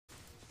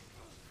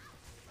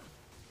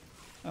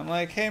I'm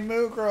like, hey,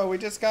 Moo Girl, we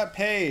just got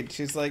paid.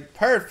 She's like,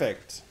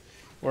 perfect.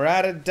 We're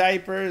out of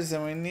diapers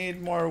and we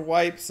need more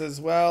wipes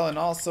as well. And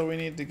also we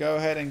need to go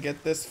ahead and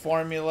get this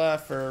formula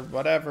for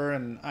whatever.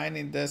 And I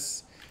need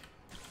this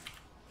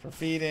for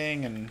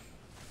feeding. And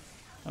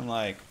I'm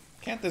like,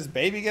 can't this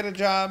baby get a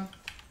job?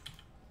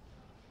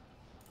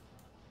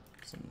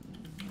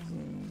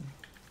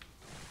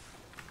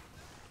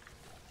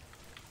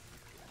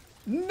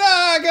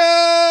 Naga!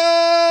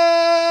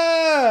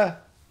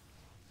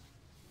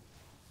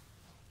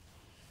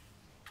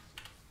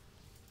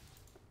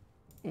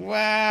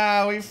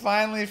 Wow, we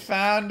finally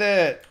found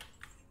it.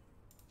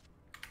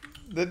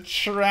 The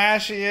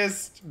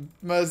trashiest,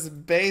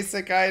 most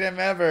basic item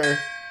ever.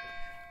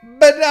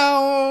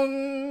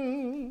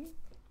 Badong!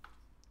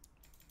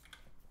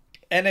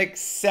 An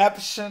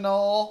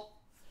exceptional,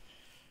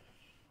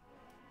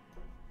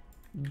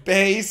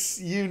 base,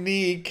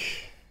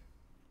 unique.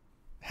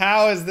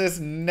 How has this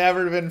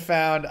never been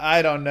found?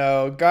 I don't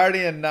know.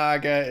 Guardian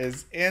Naga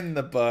is in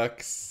the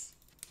books.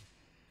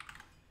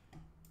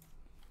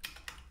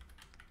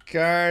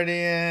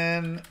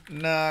 Guardian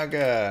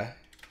Naga.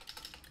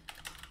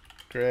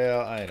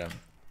 Grail item.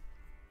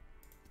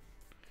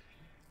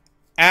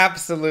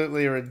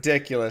 Absolutely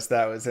ridiculous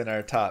that was in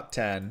our top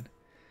 10.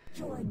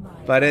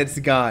 But it's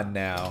gone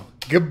now.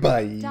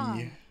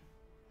 Goodbye.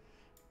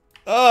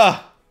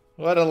 Ugh,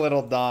 what a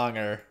little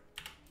donger.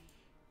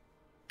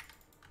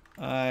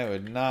 I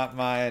would not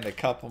mind a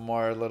couple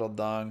more little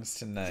dongs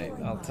tonight.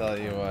 I'll tell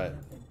you what.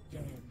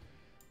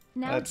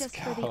 Now Let's just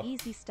go. for the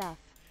easy stuff.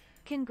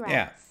 Congrats.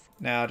 Yeah,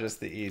 now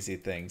just the easy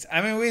things.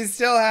 I mean, we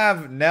still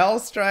have Nell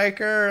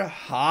Striker,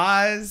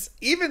 Haas,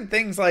 even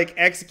things like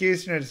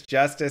Executioner's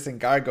Justice and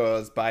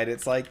Gargoyle's Bite.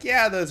 It's like,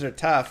 yeah, those are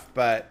tough,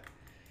 but